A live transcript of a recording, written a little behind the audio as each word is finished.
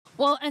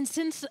Well, and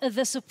since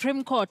the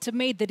Supreme Court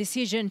made the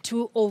decision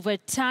to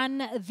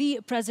overturn the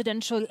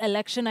presidential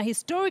election, a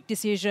historic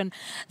decision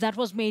that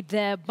was made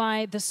there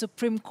by the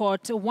Supreme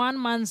Court,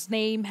 one man's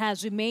name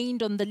has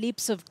remained on the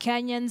lips of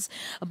Kenyans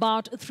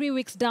about 3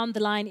 weeks down the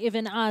line,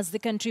 even as the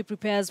country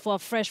prepares for a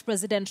fresh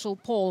presidential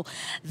poll.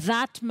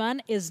 That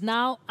man is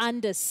now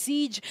under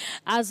siege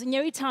as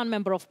Nyeri Town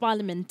Member of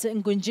Parliament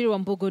Ngunjiri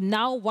Wambugu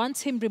now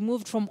wants him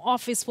removed from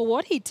office for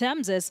what he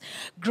terms as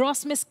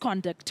gross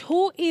misconduct.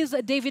 Who is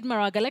David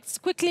Maraga? Let's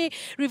quickly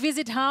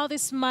revisit how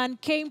this man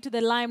came to the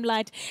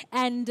limelight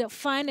and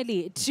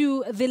finally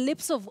to the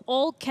lips of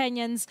all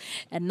Kenyans,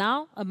 and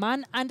now a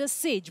man under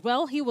siege.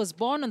 Well, he was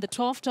born on the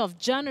 12th of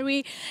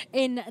January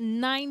in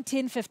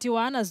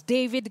 1951 as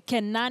David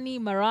Kenani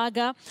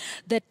Maraga,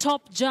 the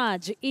top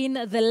judge in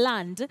the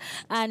land.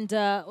 And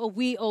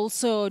we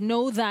also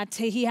know that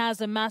he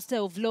has a Master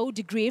of Law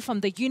degree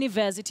from the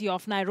University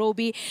of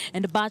Nairobi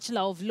and a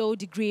Bachelor of Law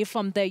degree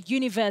from the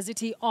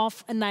University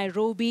of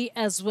Nairobi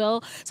as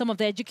well. Some of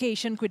the education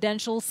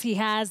credentials he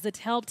has that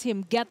helped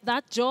him get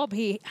that job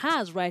he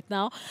has right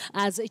now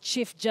as a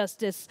Chief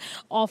Justice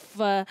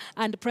of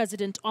and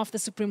President of the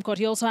Supreme Court.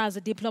 He also has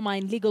a diploma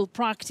in legal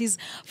practice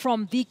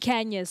from the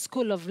Kenya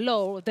School of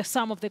Law.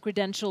 Some of the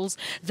credentials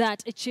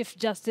that Chief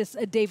Justice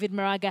David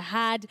Maraga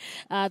had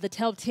that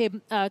helped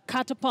him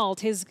catapult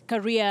his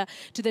career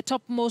to the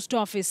topmost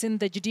office in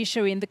the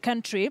judiciary in the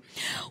country.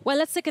 Well,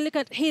 let's take a look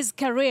at his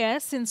career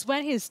since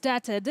when he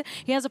started.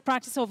 He has a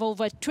practice of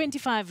over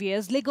 25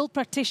 years, legal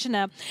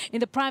practitioner in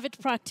the private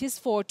practice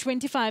for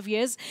 25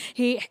 years.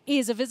 He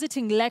is a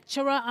visiting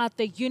lecturer at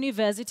the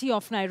University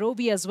of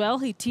Nairobi as well.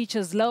 He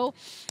teaches law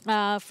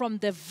from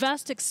the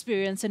vast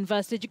experience and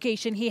vast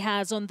education he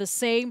has on the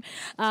same.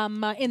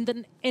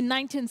 In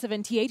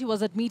 1978, he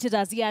was admitted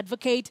as the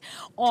advocate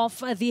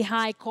of the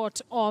High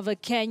Court of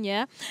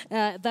Kenya.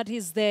 That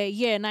is the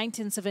year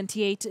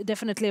 1978,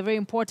 definitely a very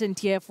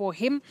important year for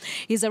him.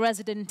 He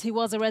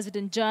was a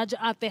resident judge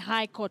at the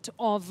High Court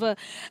of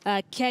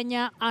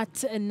Kenya at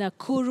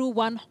Nakuru.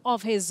 One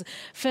of his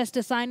first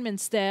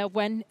assignments there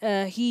when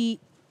he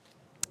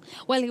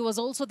was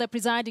also the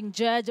presiding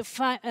judge,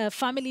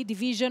 family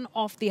division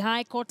of the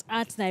High Court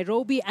at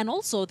Nairobi, and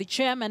also the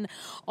chairman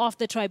of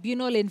the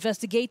tribunal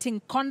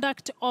investigating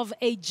conduct of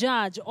a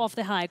judge of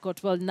the High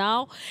Court. Well,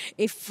 now,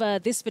 if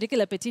this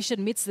particular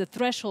petition meets the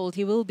threshold,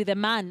 he will be the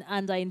man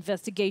under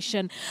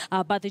investigation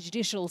by the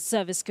Judicial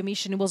Service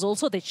Commission. He was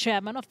also the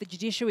chairman of the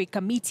Judiciary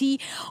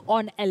Committee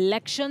on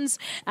Elections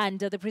and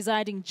the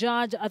presiding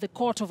judge at the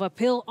Court of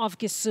Appeal of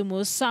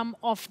Kisumu. Some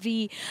of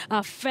the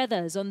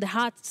feathers on the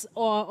hats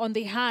or on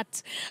the hat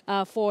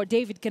for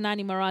David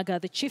Kenani Maraga,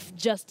 the Chief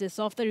Justice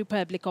of the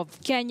Republic of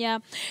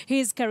Kenya.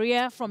 His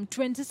career from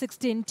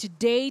 2016 to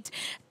date,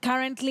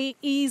 currently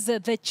is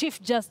the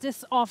Chief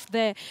Justice of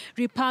the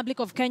Republic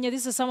of Kenya.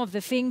 These are some of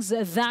the things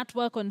that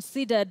were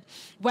considered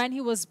when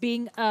he was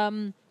being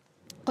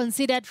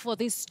considered for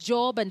this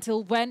job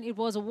until when it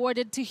was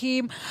awarded to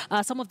him.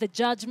 Some of the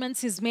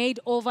judgments he's made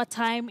over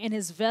time in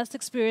his vast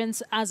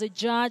experience as a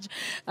judge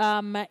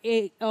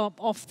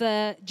of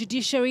the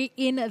judiciary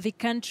in the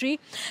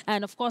country.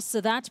 And of course,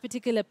 that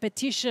particular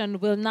petition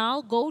will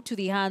now go to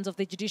the hands of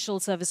the Judicial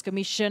Service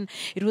Commission.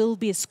 It will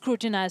be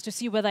scrutinized to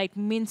see whether it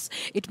meets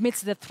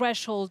the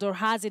threshold or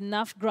has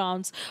enough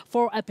grounds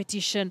for a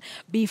petition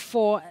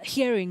before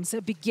hearings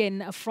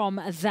begin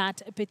from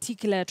that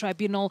particular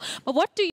tribunal. But what do you